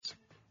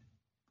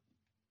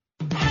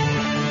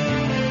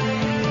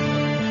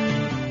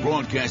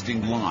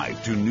Broadcasting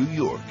live to New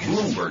York,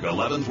 Bloomberg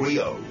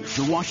 1130.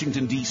 To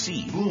Washington,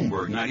 D.C.,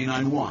 Bloomberg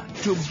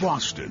 99.1. To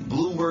Boston,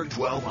 Bloomberg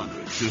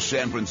 1200. To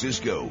San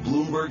Francisco,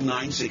 Bloomberg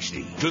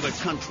 960. To the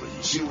country,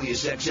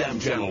 Sirius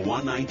XM Channel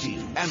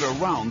 119. And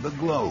around the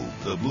globe,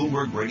 the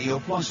Bloomberg Radio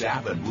Plus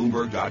app at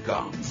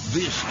Bloomberg.com. This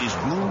is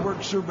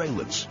Bloomberg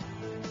Surveillance.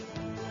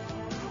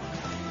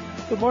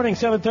 Good morning,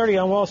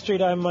 7:30 on Wall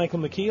Street. I'm Michael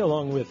McKee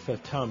along with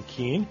Tom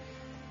Keene.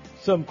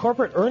 Some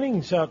corporate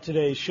earnings out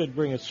today should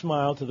bring a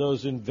smile to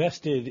those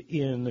invested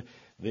in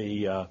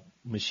the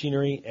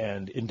machinery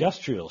and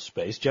industrial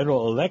space.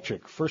 General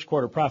Electric first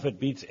quarter profit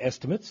beats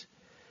estimates,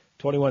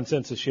 21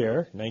 cents a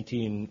share.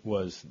 19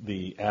 was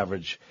the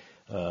average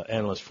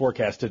analyst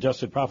forecast.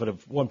 Adjusted profit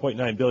of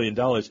 $1.9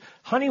 billion.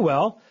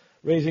 Honeywell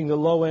raising the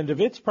low end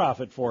of its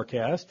profit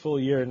forecast. Full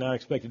year now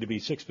expected to be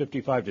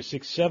 $655 to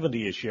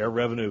 $670 a share.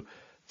 Revenue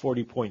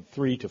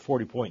 $40.3 to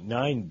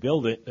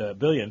 $40.9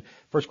 billion.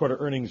 First quarter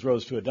earnings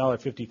rose to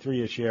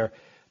 $1.53 a share,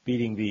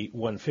 beating the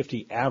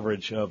 $1.50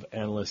 average of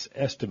analysts'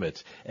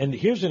 estimates. And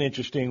here's an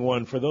interesting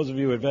one for those of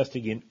you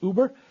investing in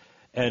Uber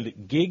and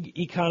gig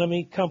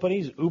economy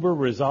companies. Uber,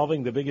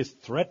 resolving the biggest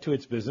threat to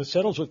its business,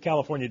 settles with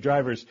California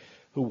drivers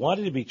who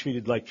wanted to be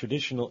treated like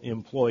traditional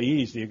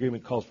employees. The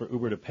agreement calls for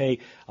Uber to pay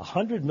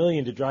 $100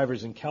 million to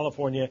drivers in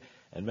California,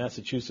 and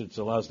Massachusetts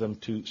allows them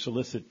to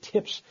solicit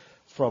tips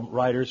from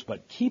riders,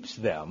 but keeps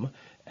them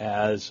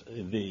as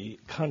the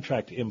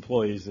contract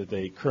employees that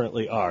they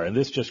currently are. And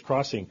this just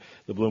crossing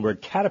the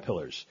Bloomberg.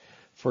 Caterpillar's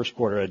first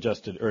quarter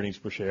adjusted earnings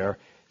per share,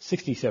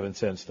 67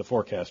 cents. The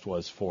forecast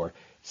was for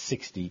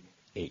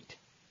 68.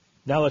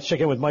 Now let's check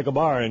in with Michael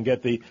Barr and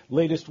get the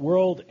latest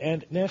world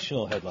and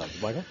national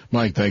headlines. Michael?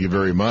 Mike, thank you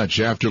very much.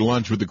 After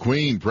lunch with the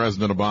Queen,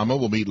 President Obama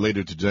will meet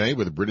later today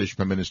with British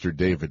Prime Minister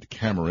David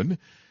Cameron.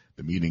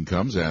 The meeting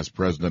comes as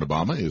President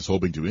Obama is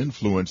hoping to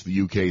influence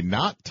the UK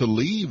not to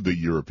leave the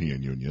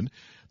European Union.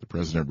 The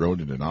president wrote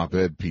in an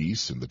op-ed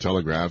piece in the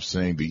Telegraph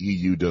saying the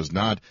EU does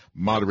not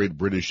moderate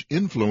British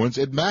influence,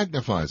 it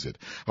magnifies it.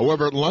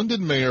 However,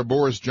 London Mayor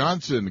Boris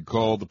Johnson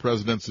called the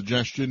president's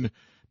suggestion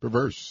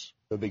perverse.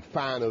 I'm a big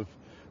fan of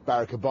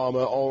Barack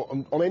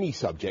Obama on any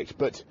subject,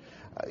 but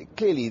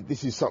clearly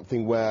this is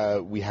something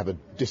where we have a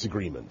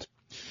disagreement.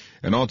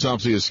 An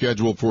autopsy is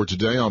scheduled for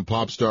today on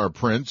pop star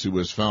Prince, who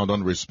was found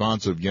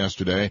unresponsive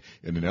yesterday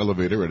in an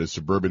elevator at a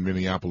suburban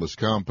Minneapolis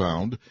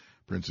compound.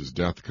 Prince's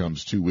death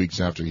comes 2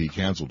 weeks after he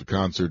canceled a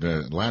concert in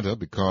Atlanta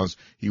because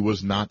he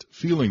was not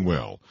feeling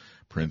well.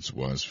 Prince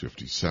was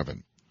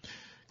 57.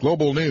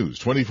 Global news,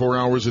 24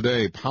 hours a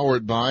day,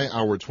 powered by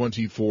our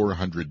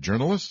 2,400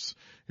 journalists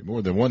in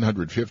more than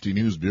 150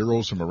 news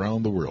bureaus from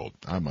around the world.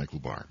 I'm Michael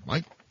Barr.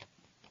 Mike?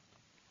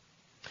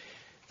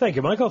 Thank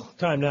you, Michael.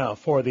 Time now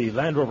for the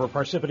Land Rover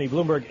Parsippany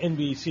Bloomberg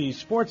NBC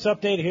Sports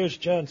Update. Here's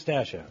John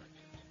Stashower.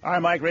 All right,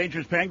 Mike.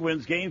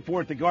 Rangers-Penguins game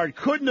 4 at the Guard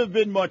couldn't have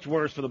been much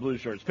worse for the Blue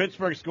Shirts.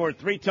 Pittsburgh scored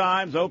 3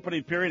 times,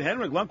 opening period.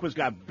 Henrik Lundqvist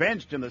got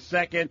benched in the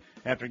second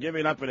after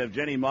giving up an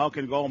Evgeny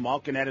Malkin goal.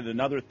 Malkin added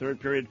another third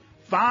period.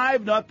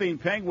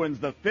 5-0 Penguins,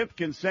 the 5th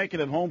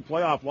consecutive home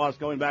playoff loss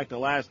going back to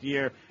last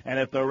year. And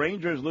if the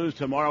Rangers lose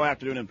tomorrow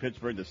afternoon in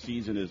Pittsburgh, the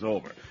season is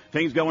over.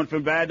 Things going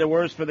from bad to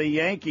worse for the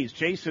Yankees.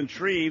 Chasen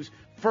Treves,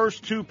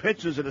 first 2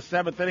 pitches of the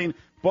 7th inning,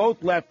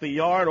 both left the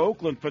yard.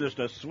 Oakland finished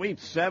a sweep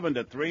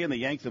 7-3, and the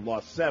Yanks have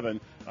lost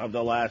 7 of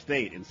the last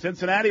 8. In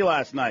Cincinnati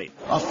last night,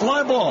 a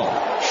fly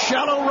ball,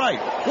 shallow right,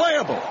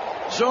 playable.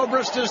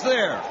 Zobrist is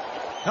there.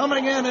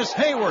 Coming in is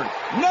Hayward.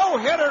 No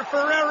hitter for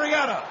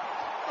Arrieta.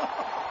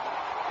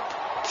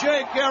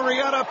 Jake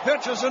Arrieta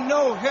pitches a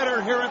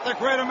no-hitter here at the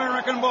Great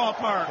American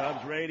Ballpark.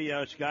 Cubs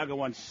radio, Chicago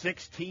won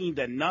 16-0,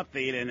 and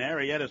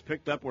Arrieta's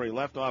picked up where he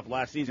left off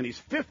last season.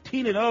 He's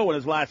 15-0 in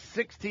his last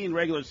 16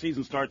 regular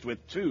season starts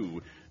with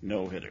 2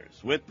 no-hitters.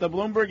 With the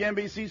Bloomberg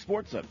NBC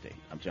Sports Update,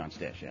 I'm John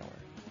Stashower.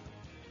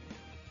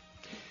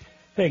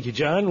 Thank you,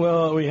 John.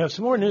 Well, we have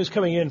some more news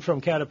coming in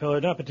from Caterpillar.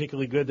 Not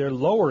particularly good. They're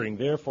lowering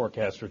their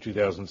forecast for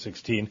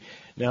 2016.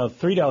 Now,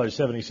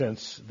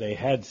 $3.70. They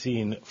had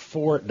seen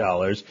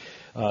 $4.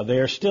 They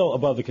are still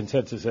above the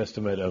consensus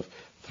estimate of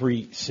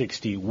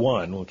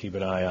 $3.61. We'll keep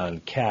an eye on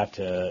CAT.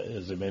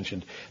 As I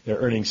mentioned, they're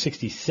earning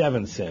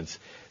 67 cents.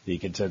 The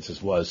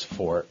consensus was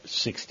for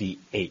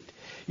 68.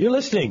 You're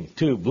listening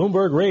to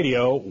Bloomberg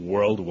Radio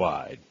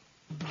Worldwide.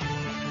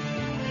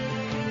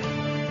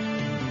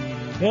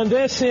 And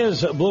this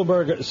is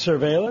Bloomberg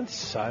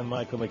Surveillance. I'm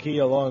Michael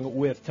McKee along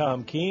with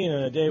Tom Keene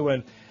on a day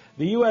when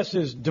the U.S.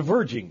 is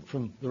diverging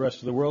from the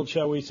rest of the world,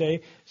 shall we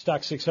say.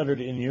 Stock 600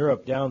 in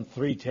Europe down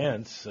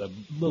 0.3, a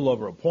little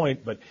over a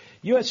point. But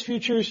U.S.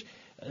 futures,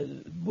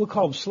 we'll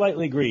call them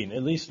slightly green.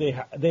 At least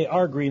they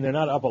are green. They're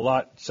not up a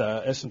lot.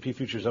 S&P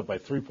futures up by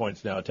 3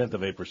 points now,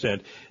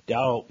 0.1%.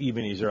 Dow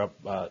E-minis are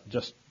up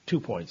just 2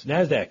 points.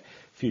 NASDAQ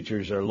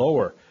futures are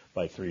lower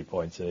by 3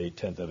 points,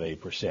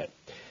 0.1%.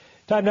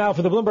 Time now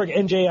for the Bloomberg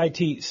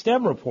NJIT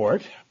STEM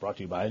report, brought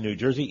to you by New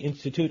Jersey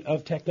Institute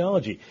of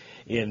Technology,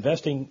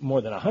 investing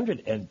more than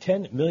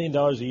 $110 million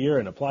a year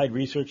in applied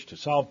research to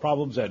solve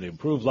problems and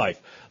improve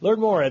life. Learn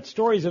more at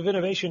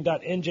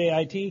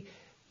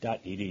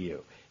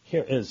storiesofinnovation.njit.edu.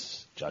 Here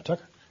is John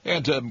Tucker.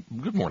 And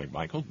good morning,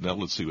 Michael. Now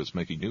let's see what's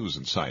making news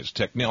in science,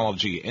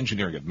 technology,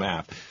 engineering, and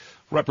math.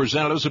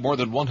 Representatives of more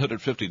than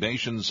 150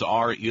 nations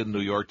are in New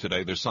York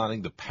today. They're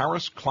signing the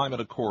Paris Climate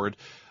Accord,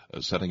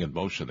 setting in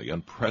motion the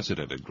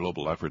unprecedented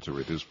global effort to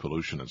reduce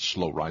pollution and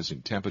slow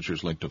rising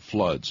temperatures linked to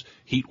floods,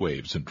 heat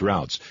waves, and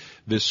droughts.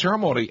 This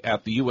ceremony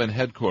at the UN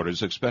headquarters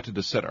is expected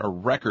to set a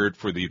record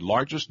for the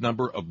largest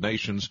number of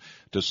nations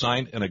to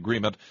sign an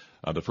agreement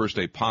on the first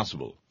day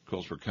possible.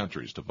 Calls for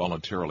countries to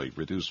voluntarily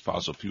reduce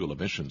fossil fuel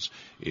emissions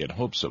in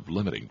hopes of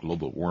limiting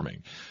global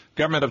warming.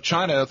 Government of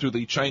China, through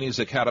the Chinese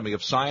Academy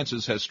of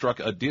Sciences, has struck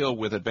a deal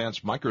with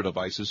Advanced Micro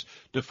Devices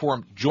to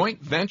form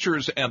joint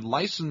ventures and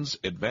license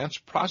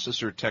advanced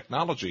processor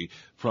technology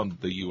from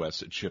the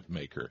U.S. chip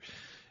maker.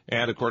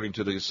 And according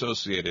to the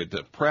Associated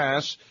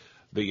Press,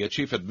 the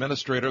chief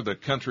administrator of the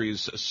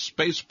country's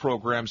space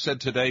program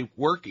said today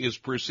work is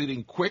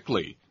proceeding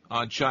quickly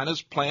on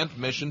China's planned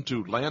mission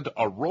to land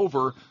a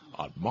rover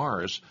on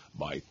Mars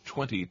by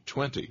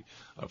 2020.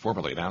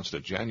 Formally announced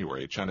in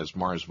January, China's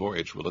Mars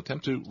voyage will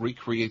attempt to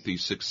recreate the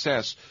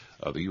success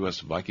of the U.S.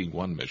 Viking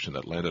 1 mission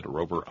that landed a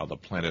rover on the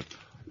planet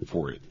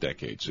 4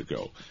 decades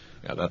ago.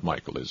 Now that,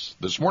 Michael, is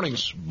this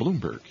morning's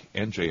Bloomberg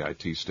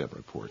NJIT STEM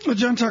report. Well,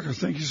 John Tucker,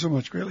 thank you so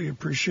much. Greatly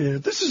appreciate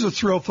it. This is a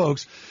thrill,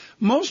 folks.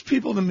 Most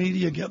people in the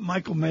media get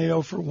Michael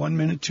Mayo for 1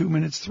 minute, 2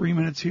 minutes, 3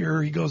 minutes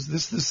here. He goes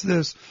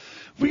this.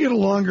 We get a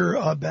longer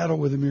battle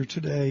with him here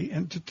today.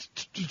 And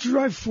to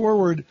drive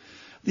forward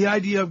the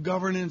idea of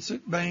governance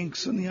at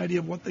banks and the idea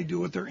of what they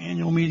do at their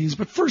annual meetings.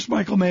 But first,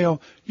 Michael Mayo,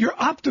 you're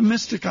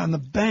optimistic on the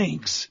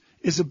banks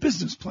is a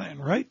business plan,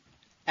 right?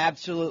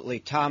 Absolutely,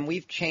 Tom.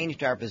 We've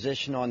changed our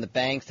position on the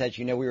banks. As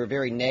you know, we were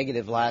very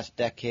negative last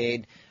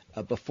decade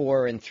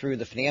before and through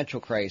the financial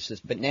crisis.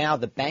 But now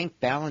the bank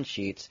balance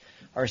sheets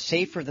are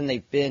safer than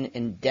they've been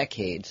in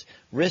decades.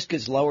 Risk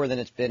is lower than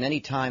it's been any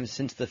time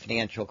since the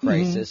financial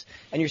crisis.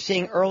 And you're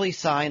seeing early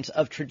signs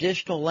of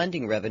traditional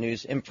lending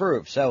revenues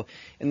improve. So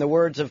in the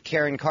words of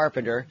Karen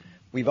Carpenter,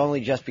 we've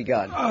only just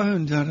begun.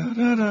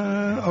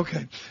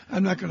 Okay.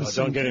 I'm not going to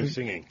sing. Don't get him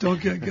singing.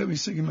 Don't get me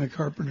singing my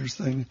Carpenter's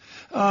thing.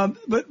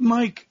 But,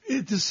 Mike,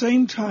 at the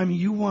same time,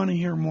 you want to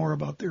hear more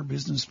about their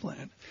business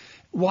plan.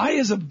 Why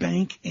is a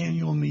bank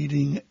annual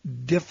meeting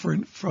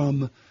different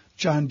from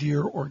John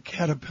Deere or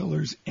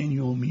Caterpillar's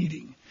annual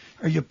meeting?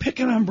 Are you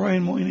picking on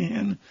Brian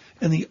Moynihan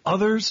and the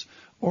others,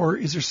 or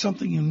is there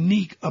something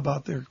unique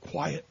about their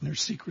quiet and their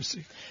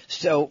secrecy?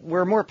 So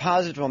we're more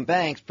positive on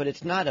banks, but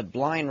it's not a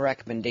blind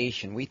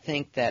recommendation. We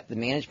think that the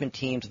management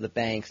teams of the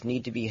banks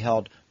need to be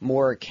held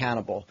more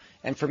accountable.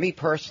 And for me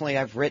personally,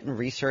 I've written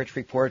research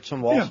reports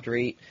on Wall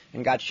Street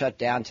and got shut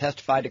down,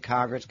 testified to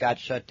Congress, got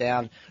shut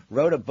down,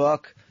 wrote a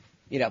book.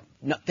 You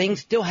know, things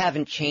still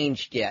haven't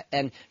changed yet.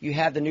 And you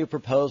have the new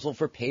proposal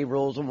for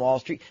payrolls on Wall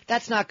Street.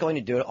 That's not going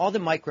to do it. All the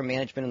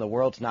micromanagement in the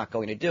world's not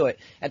going to do it.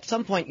 At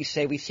some point, you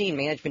say, we've seen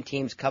management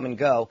teams come and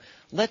go.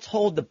 Let's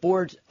hold the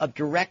boards of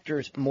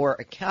directors more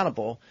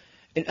accountable.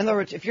 In other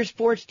words, if your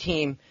sports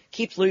team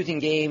keeps losing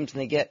games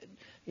and they get,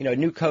 a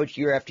new coach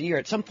year after year,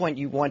 at some point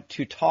you want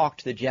to talk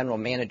to the general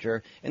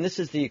manager, and this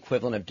is the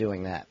equivalent of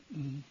doing that.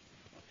 Mm-hmm.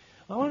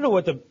 I want to know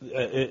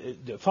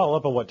what follow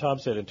up on what Tom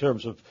said in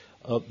terms of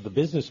the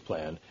business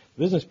plan.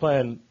 The business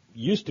plan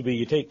used to be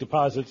you take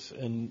deposits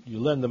and you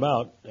lend them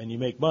out and you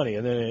make money,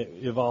 and then it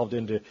evolved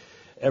into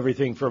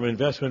everything from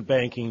investment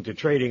banking to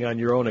trading on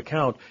your own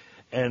account,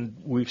 and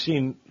we've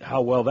seen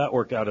how well that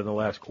worked out in the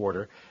last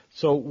quarter.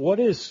 So what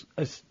is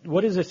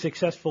a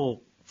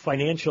successful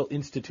financial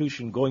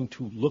institution going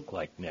to look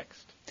like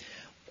next?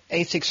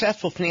 A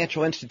successful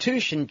financial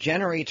institution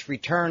generates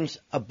returns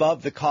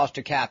above the cost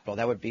of capital.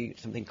 That would be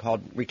something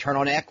called return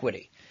on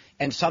equity.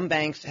 And some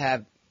banks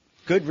have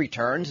good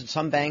returns and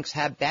some banks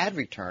have bad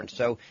returns.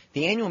 So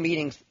the annual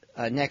meetings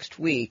next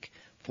week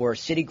for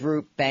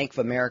Citigroup, Bank of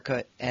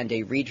America, and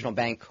a regional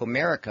bank,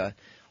 Comerica,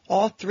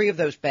 all three of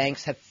those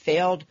banks have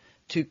failed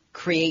to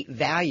create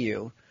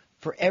value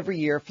for every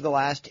year for the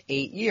last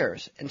 8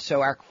 years. And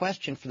so our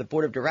question for the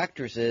board of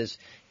directors is,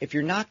 if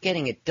you're not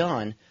getting it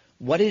done,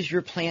 what is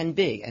your plan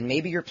B? And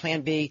maybe your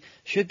plan B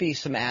should be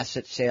some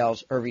asset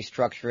sales or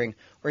restructuring,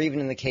 or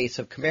even in the case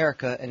of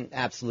Comerica, an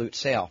absolute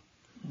sale.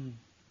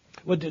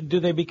 Well,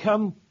 do they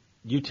become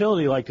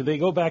utility-like? Do they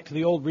go back to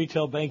the old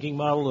retail banking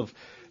model of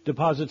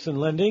deposits and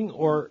lending,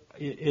 or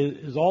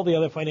is all the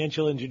other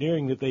financial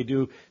engineering that they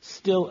do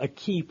still a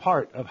key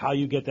part of how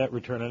you get that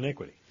return on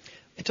equity?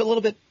 It's a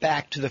little bit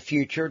back to the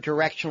future,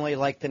 directionally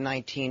like the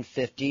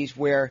 1950s,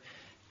 where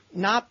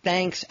not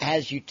banks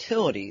as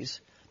utilities,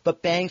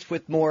 but banks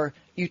with more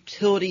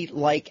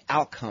utility-like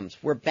outcomes,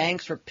 where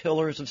banks are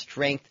pillars of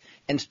strength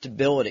and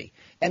stability.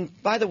 And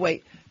by the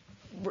way,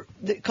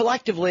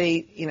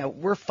 collectively,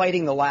 we're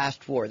fighting the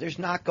last war. There's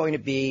not going to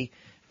be,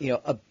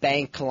 a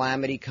bank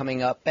calamity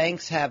coming up.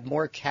 Banks have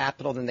more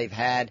capital than they've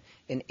had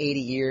in 80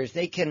 years.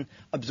 They can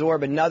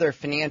absorb another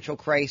financial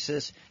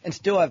crisis and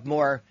still have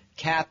more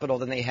capital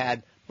than they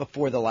had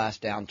before the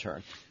last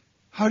downturn.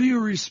 How do you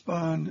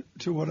respond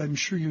to what I'm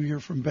sure you hear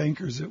from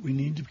bankers, that we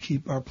need to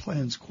keep our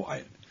plans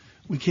quiet?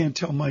 we can't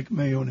tell Mike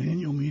Mayo in an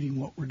annual meeting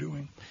what we're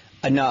doing.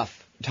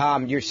 Enough.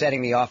 Tom, you're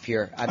setting me off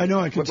here. I know,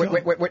 I can tell.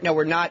 No,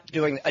 we're not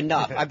doing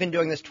enough. I've been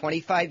doing this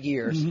 25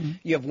 years. Mm-hmm.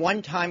 You have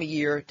one time a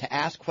year to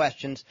ask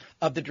questions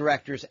of the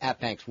directors at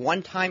banks.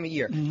 One time a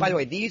year. Mm-hmm. By the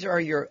way, these are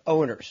your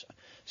owners.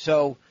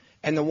 So,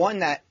 and the one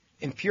that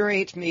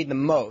infuriates me the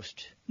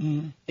most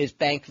is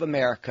Bank of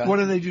America. What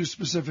do they do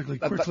specifically?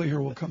 Quickly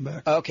here, we'll come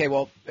back. Okay,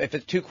 well, if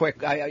it's too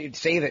quick, I'd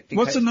save it.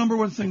 What's the number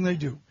one thing they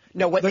do?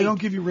 No, what they don't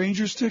give you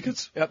Rangers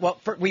tickets?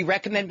 We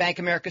recommend Bank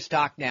of America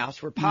stock now,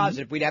 so we're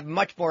positive. We'd have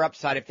much more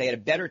upside if they had a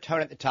better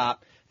tone at the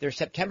top. Their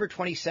September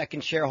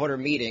 22nd shareholder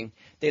meeting,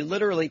 they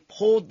literally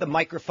pulled the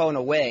microphone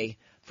away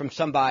from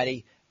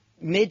somebody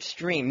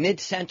midstream,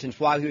 mid-sentence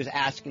while he was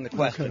asking the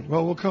question. Okay,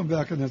 well, we'll come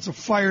back on that. So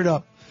fired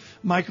up.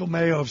 Michael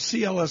Mayo of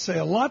CLSA,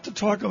 a lot to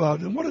talk about,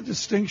 and what a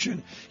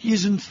distinction.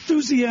 He's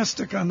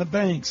enthusiastic on the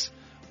banks,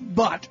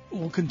 but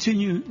we'll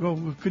continue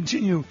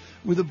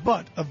with the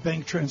but of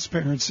bank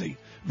transparency.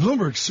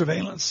 Bloomberg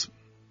Surveillance.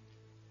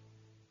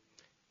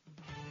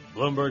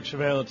 Bloomberg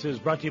Surveillance is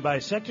brought to you by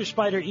Sector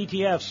Spider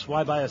ETFs.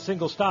 Why buy a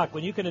single stock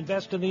when you can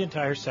invest in the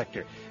entire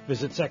sector?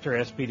 Visit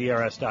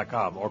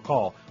sectorspdrs.com or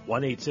call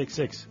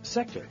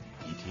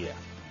 1-866-SECTOR-ETF.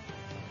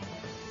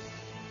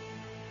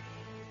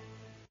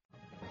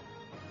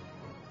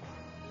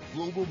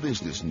 Global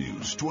business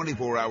news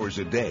 24 hours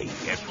a day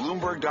at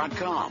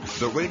Bloomberg.com,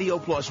 the Radio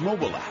Plus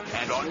mobile app,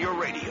 and on your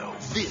radio.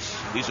 This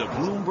is a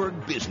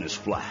Bloomberg Business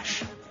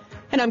Flash.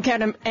 And I'm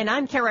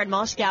Karen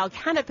Moscow.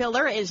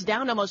 Caterpillar is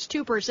down almost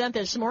 2%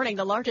 this morning,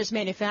 the largest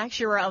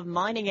manufacturer of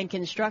mining and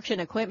construction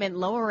equipment,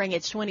 lowering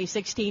its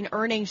 2016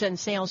 earnings and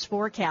sales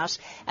forecast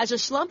as a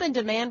slump in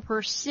demand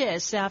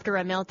persists after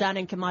a meltdown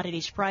in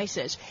commodities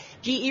prices.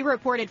 GE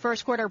reported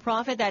first quarter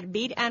profit that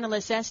beat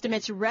analyst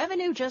estimates.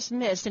 Revenue just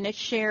missed, and its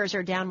shares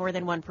are down more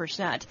than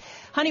 1%.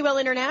 Honeywell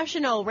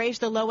International raised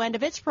the low end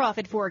of its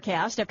profit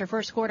forecast after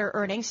first quarter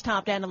earnings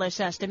topped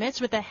analyst estimates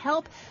with the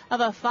help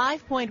of a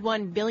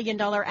 $5.1 billion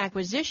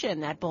acquisition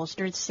that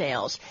bolstered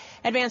sales.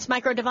 Advanced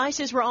Micro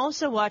Devices were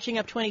also watching,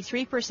 up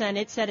 23%.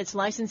 It said its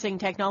licensing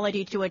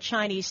technology to a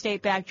Chinese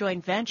state-backed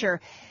joint venture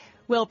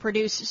will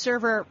produce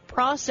server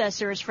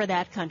processors for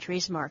that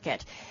country's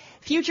market.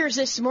 Futures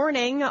this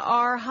morning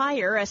are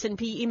higher.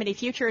 S&P E-mini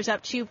futures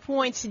up 2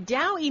 points.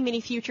 Dow E-mini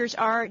futures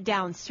are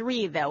down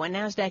 3, though, and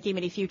NASDAQ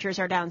E-mini futures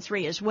are down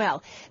 3 as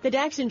well. The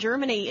DAX in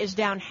Germany is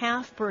down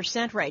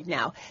 0.5% right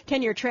now.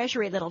 10-year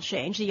Treasury, little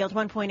change. The yield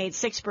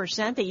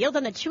 1.86%. The yield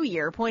on the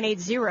 2-year,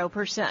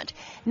 0.80%.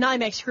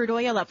 NYMEX crude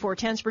oil up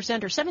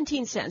 0.4% or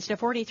 17 cents to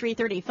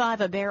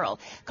 $43.35 a barrel.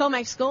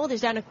 COMEX gold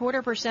is down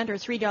 0.25% or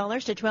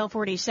 $3 to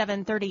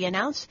 $12.4730 an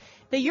ounce.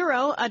 The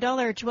euro,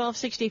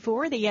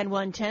 $1.1264. The yen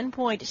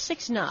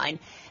 110.69.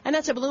 And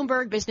that's a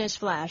Bloomberg Business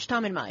Flash.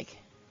 Tom and Mike.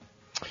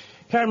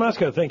 Karen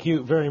Moscow, thank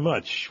you very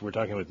much. We're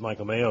talking with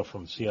Michael Mayo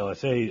from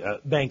CLSA,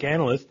 bank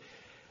analyst.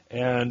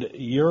 And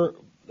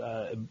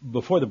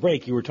before the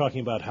break, you were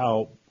talking about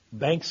how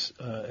banks,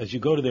 as you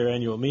go to their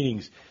annual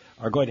meetings,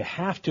 are going to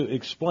have to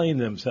explain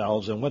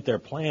themselves and what their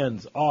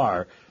plans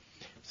are.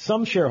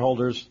 Some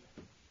shareholders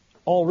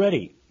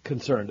already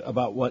concerned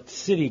about what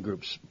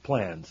Citigroup's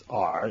plans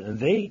are, and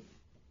they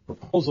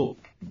proposal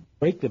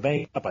break the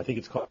bank up. I think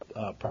it's called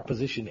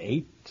Proposition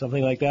 8,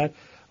 something like that.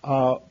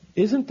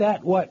 Isn't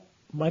that what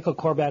Michael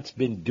Corbat's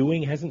been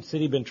doing? Hasn't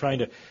Citi been trying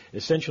to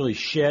essentially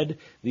shed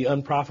the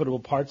unprofitable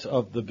parts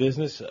of the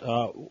business?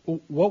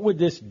 What would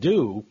this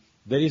do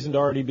that isn't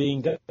already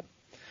being done?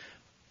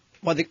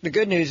 Well, the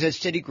good news is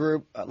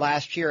Citigroup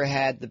last year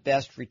had the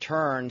best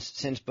returns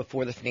since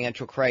before the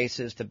financial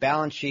crisis. The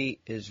balance sheet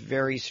is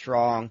very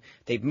strong.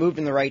 They've moved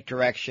in the right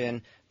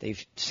direction.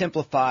 They've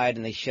simplified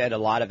and they shed a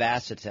lot of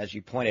assets, as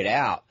you pointed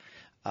out.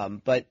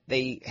 But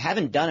they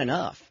haven't done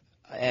enough.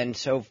 And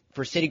so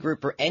for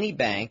Citigroup or any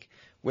bank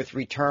with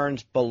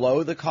returns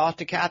below the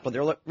cost of capital,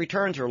 their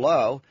returns are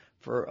low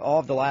for all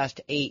of the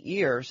last 8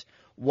 years.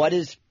 What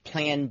is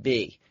plan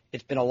B?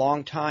 It's been a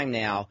long time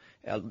now,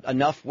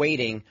 enough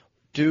waiting.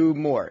 Do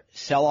more.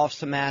 Sell off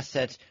some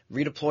assets,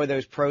 redeploy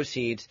those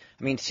proceeds.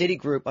 I mean,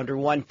 Citigroup, under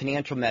one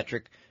financial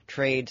metric,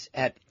 trades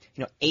at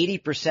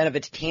 80% of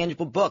its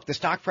tangible book. The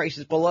stock price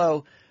is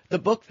below the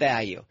book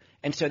value.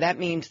 And so that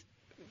means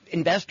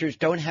investors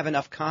don't have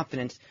enough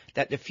confidence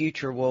that the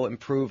future will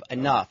improve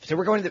enough. So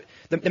we're going to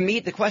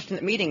the question at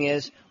the meeting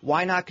is,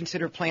 why not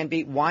consider plan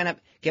B? Why not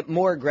get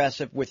more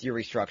aggressive with your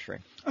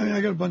restructuring?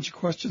 I got a bunch of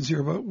questions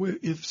here, but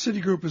if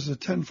Citigroup is a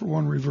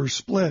 10-for-1 reverse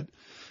split,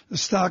 the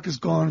stock has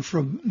gone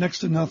from next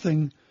to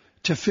nothing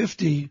to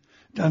 50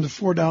 down to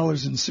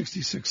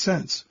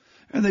 $4.66.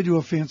 And they do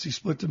a fancy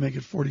split to make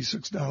it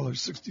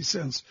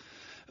 $46.60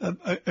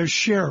 a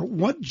share.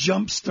 What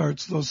jump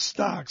starts those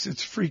stocks?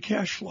 It's free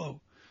cash flow,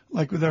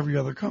 like with every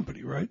other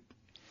company, right?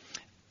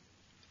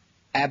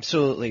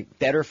 Absolutely.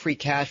 Better free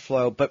cash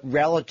flow, but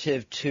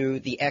relative to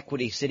the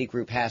equity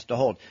Citigroup has to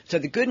hold. So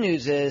the good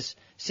news is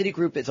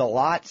Citigroup is a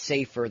lot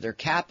safer. Their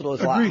capital is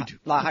a lot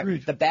higher.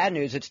 The bad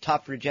news, it's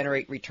tougher to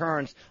generate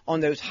returns on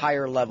those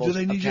higher levels of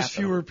capital. Do they need just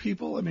fewer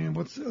people? I mean,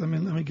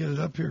 let me get it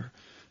up here.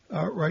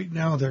 Right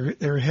now,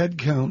 their head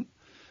count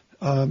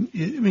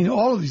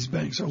All of these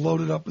banks are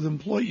loaded up with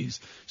employees.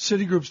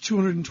 Citigroup's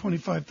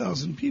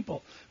 225,000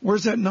 people.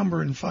 Where's that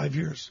number in 5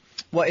 years?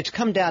 Well, it's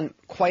come down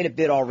quite a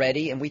bit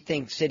already, and we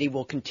think Citi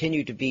will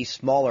continue to be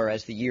smaller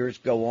as the years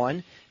go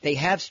on. They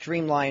have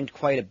streamlined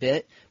quite a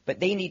bit,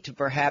 but they need to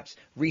perhaps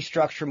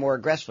restructure more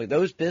aggressively.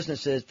 Those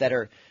businesses that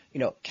are,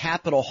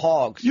 capital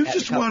hogs. You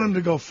just want them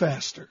to go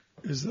faster.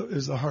 Is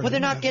the hard. Well, they're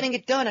not getting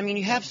it done.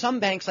 You have some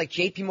banks like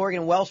J.P.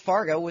 Morgan and Wells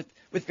Fargo with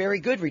very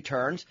good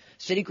returns.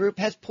 Citigroup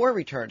has poor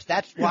returns.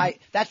 That's why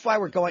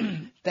we're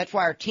going. That's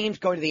why our team's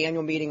going to the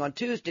annual meeting on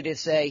Tuesday to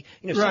say,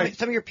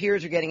 some of your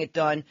peers are getting it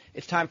done.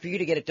 It's time for you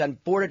to get it done.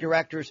 Board of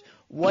directors,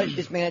 what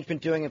is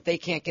management doing? If they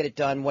can't get it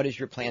done, what is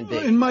your plan B?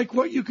 And Mike,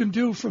 what you can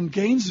do from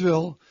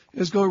Gainesville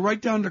is go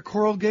right down to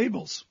Coral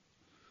Gables.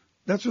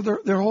 That's where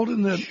they're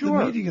holding the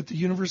meeting at the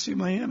University of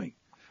Miami.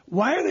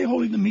 Why are they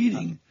holding the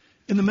meeting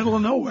in the middle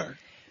of nowhere?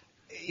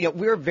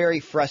 We're very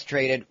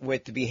frustrated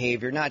with the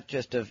behavior, not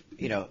just of,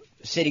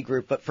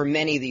 Citigroup, but for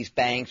many of these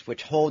banks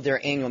which hold their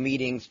annual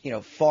meetings,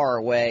 far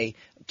away.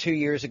 2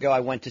 years ago,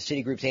 I went to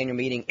Citigroup's annual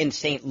meeting in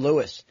St.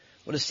 Louis.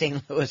 What does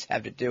St. Louis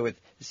have to do with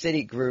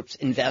Citigroup's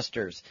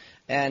investors?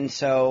 And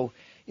so,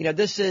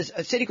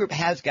 Citigroup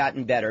has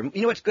gotten better.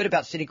 You know what's good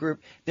about Citigroup?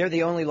 They're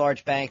the only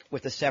large bank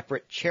with a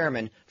separate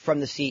chairman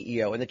from the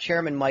CEO. And the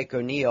chairman, Mike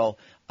O'Neill,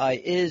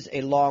 is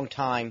a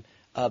long-time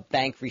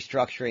bank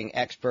restructuring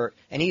expert,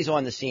 and he's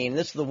on the scene.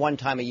 This is the one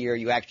time a year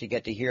you actually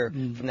get to hear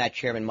from that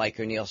chairman, Mike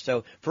O'Neill.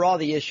 So for all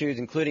the issues,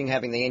 including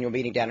having the annual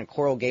meeting down in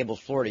Coral Gables,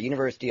 Florida,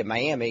 University of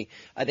Miami,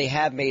 they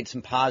have made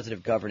some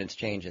positive governance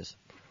changes.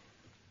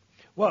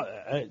 Well,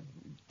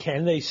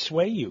 can they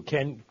sway you?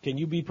 Can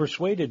you be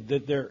persuaded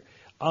that they're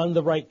on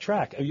the right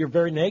track? You're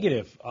very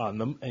negative on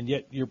them, and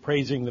yet you're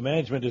praising the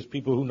management as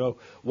people who know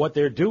what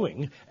they're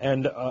doing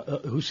and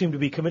who seem to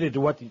be committed to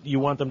what you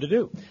want them to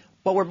do.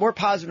 Well, we're more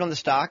positive on the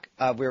stock.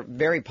 We're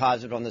very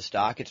positive on the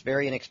stock. It's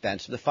very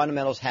inexpensive. The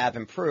fundamentals have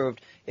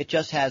improved. It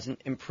just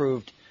hasn't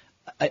improved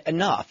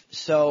enough.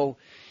 So,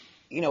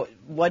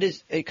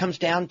 it comes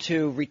down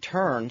to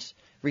returns.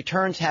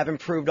 Returns have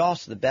improved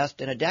also, the best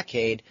in a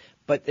decade,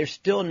 but they're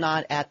still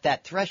not at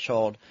that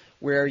threshold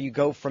where you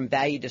go from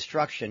value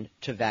destruction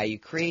to value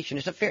creation.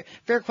 It's a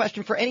fair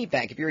question for any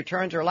bank. If your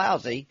returns are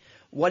lousy,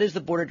 what is the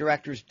board of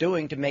directors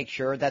doing to make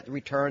sure that the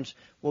returns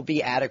will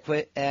be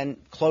adequate and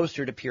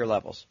closer to peer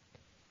levels?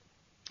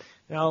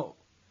 Now,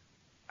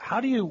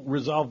 how do you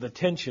resolve the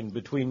tension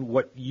between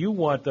what you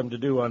want them to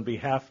do on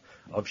behalf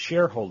of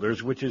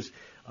shareholders, which is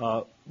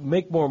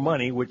make more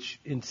money, which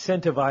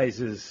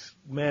incentivizes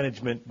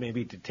management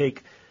maybe to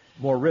take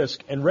more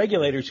risk, and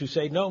regulators who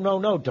say,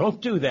 no, don't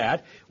do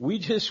that. We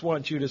just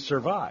want you to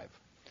survive?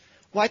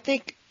 Well, I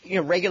think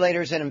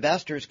regulators and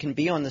investors can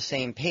be on the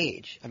same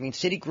page.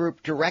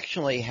 Citigroup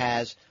directionally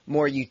has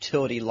more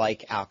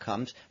utility-like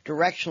outcomes.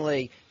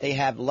 Directionally, they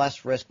have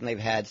less risk than they've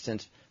had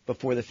since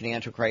before the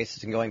financial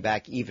crisis and going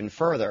back even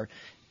further.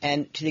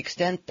 And to the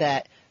extent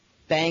that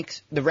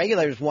the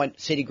regulators want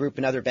Citigroup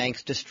and other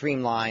banks to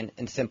streamline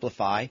and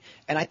simplify,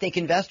 and I think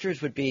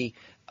investors would be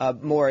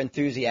more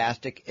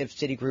enthusiastic if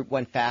Citigroup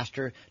went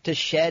faster to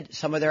shed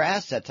some of their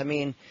assets.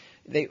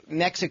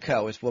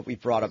 Mexico is what we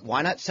brought up.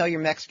 Why not sell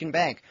your Mexican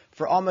bank?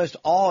 For almost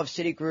all of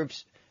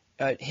Citigroup's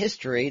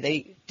history,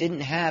 they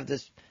didn't have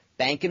this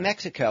bank in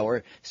Mexico,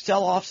 or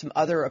sell off some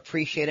other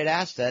appreciated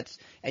assets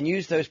and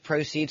use those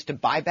proceeds to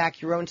buy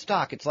back your own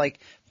stock. It's like,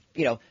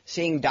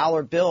 seeing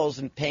dollar bills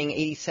and paying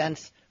 80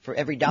 cents for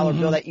every dollar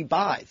bill that you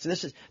buy. So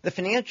this is the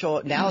financial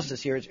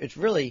analysis here. It's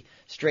really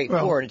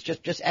straightforward. It's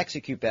just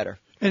execute better.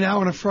 And now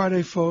on a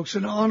Friday, folks,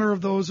 in honor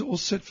of those that will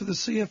sit for the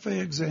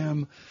CFA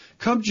exam,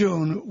 come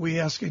June, we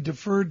ask a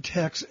deferred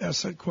tax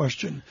asset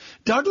question.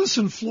 Douglas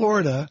in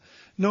Florida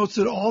notes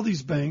that all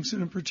these banks,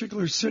 and in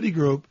particular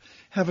Citigroup,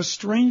 have a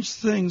strange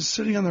thing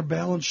sitting on their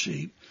balance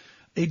sheet,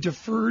 a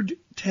deferred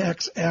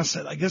tax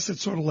asset. I guess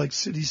it's sort of like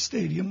City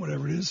Stadium,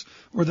 whatever it is,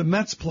 or the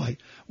Mets play.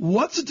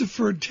 What's a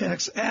deferred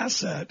tax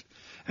asset,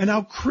 and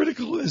how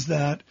critical is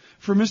that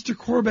for Mr.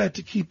 Corbat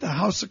to keep the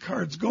house of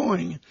cards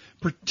going,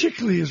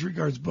 particularly as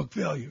regards book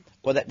value?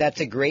 Well, that's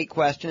a great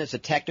question. It's a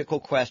technical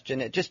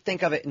question. Just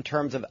think of it in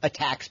terms of a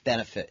tax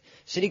benefit.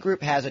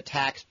 Citigroup has a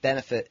tax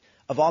benefit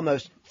of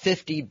almost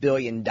 $50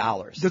 billion.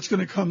 That's going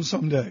to come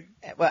someday.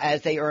 Well,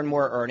 as they earn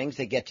more earnings,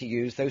 they get to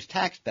use those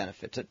tax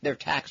benefits, their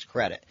tax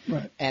credit.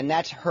 Right. And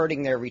that's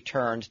hurting their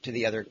returns to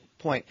the other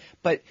point.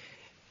 But,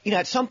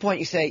 at some point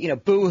you say,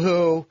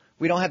 boo-hoo,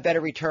 we don't have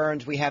better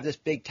returns, we have this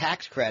big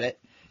tax credit.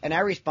 And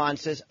our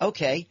response is,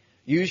 okay,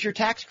 use your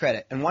tax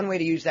credit. And one way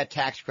to use that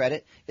tax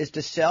credit is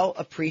to sell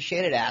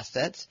appreciated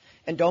assets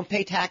and don't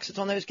pay taxes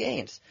on those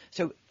gains.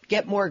 So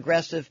get more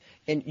aggressive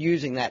in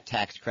using that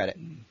tax credit.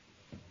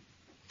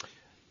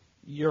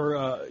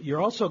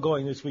 You're also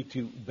going this week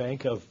to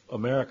Bank of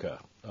America,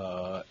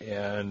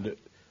 and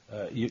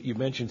you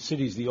mentioned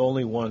Citi's the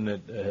only one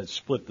that has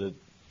split the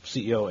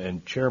CEO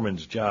and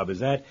chairman's job. Is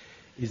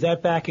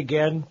that back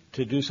again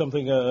to do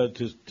something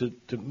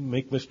to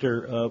make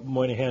Mr.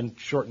 Moynihan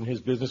shorten his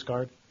business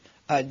card?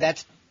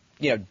 That's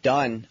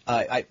done.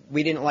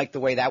 We didn't like the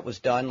way that was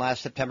done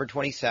last September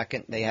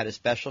 22nd. They had a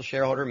special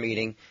shareholder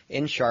meeting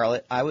in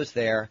Charlotte. I was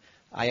there.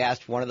 I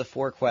asked one of the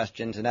 4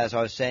 questions, and as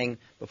I was saying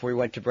before we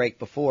went to break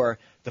before,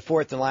 the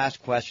 4th and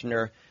last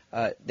questioner,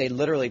 they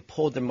literally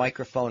pulled the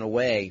microphone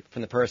away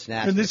from the person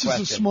asking the question. And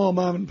this is a small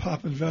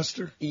mom-and-pop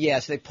investor?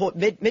 Yes, they pulled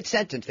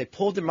mid-sentence. They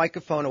pulled the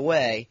microphone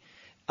away,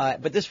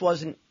 but this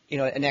wasn't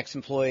an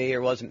ex-employee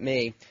or wasn't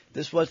me.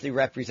 This was the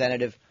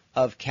representative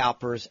of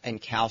CalPERS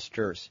and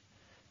CalSTRS.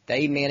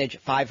 They manage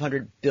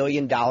 $500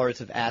 billion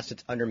of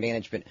assets under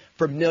management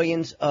for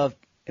millions of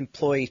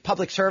employees,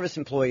 public service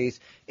employees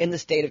in the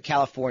state of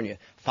California,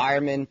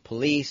 firemen,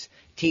 police,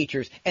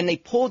 teachers, and they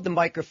pulled the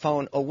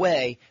microphone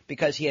away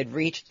because he had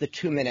reached the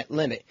 2-minute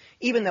limit,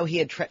 even though he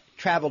had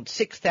traveled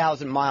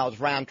 6,000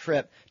 miles round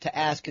trip to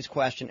ask his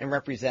question and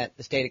represent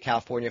the state of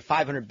California,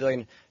 $500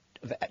 billion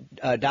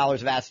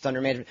dollars of assets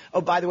under management.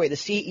 Oh, by the way, the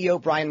CEO,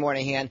 Brian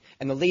Moynihan,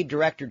 and the lead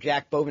director,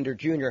 Jack Bovender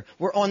Jr.,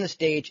 were on the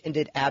stage and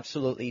did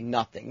absolutely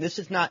nothing. This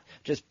is not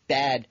just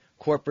bad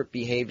corporate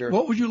behavior.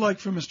 What would you like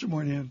from Mr.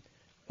 Moynihan?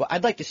 Well,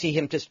 I'd like to see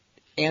him just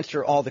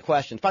answer all the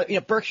questions. But,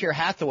 Berkshire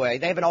Hathaway,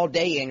 they have an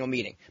all-day annual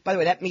meeting. By the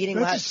way, that meeting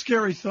That's a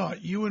scary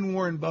thought. You and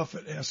Warren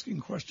Buffett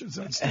asking questions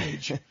on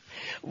stage.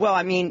 Well,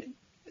 I mean,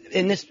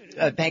 in this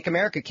Bank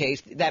America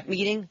case, that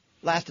meeting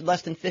lasted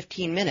less than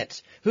 15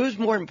 minutes. Who's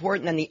more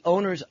important than the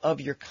owners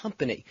of your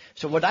company?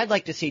 So what I'd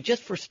like to see,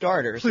 just for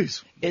starters,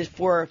 Please, is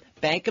for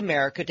Bank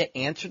America to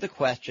answer the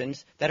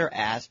questions that are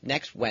asked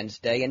next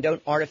Wednesday and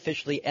don't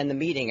artificially end the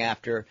meeting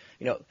after,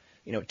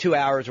 2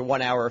 hours or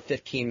 1 hour or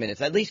 15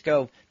 minutes. At least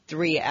go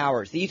 3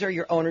 hours. These are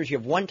your owners. You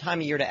have one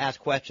time a year to ask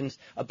questions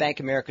of Bank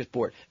America's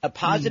board. A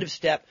positive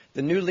step,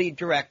 the new lead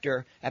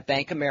director at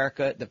Bank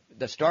America,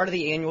 the start of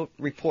the annual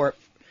report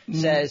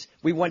says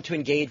we want to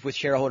engage with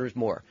shareholders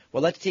more.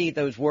 Well, let's see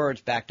those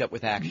words backed up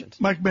with actions.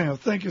 Mike Mayo,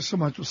 thank you so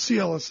much. Well,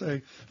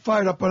 CLSA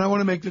fired up, but I want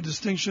to make the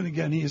distinction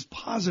again. He is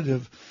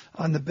positive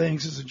on the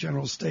banks as a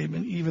general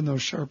statement, even though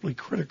sharply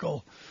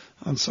critical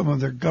on some of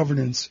their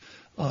governance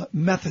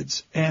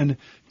methods and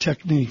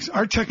techniques.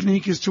 Our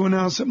technique is to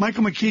announce that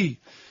Michael McKee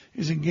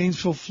is in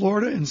Gainesville,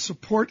 Florida, in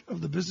support of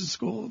the Business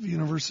School of the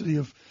University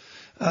of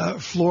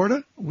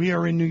Florida. We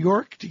are in New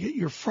York to get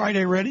your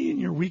Friday ready and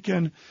your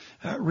weekend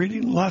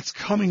reading. Lots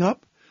coming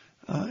up,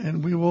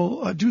 and we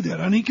will do that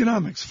on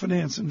economics,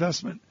 finance,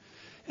 investment,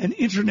 and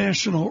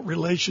international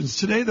relations.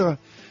 Today,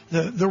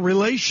 the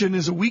relation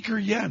is a weaker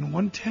yen.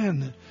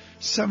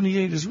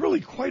 110.78 is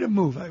really quite a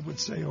move, I would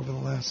say, over the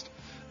last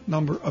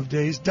number of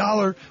days.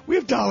 Dollar, we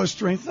have dollar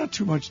strength, not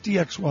too much.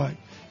 DXY,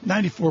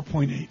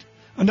 94.8.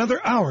 Another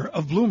hour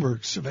of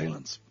Bloomberg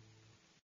surveillance.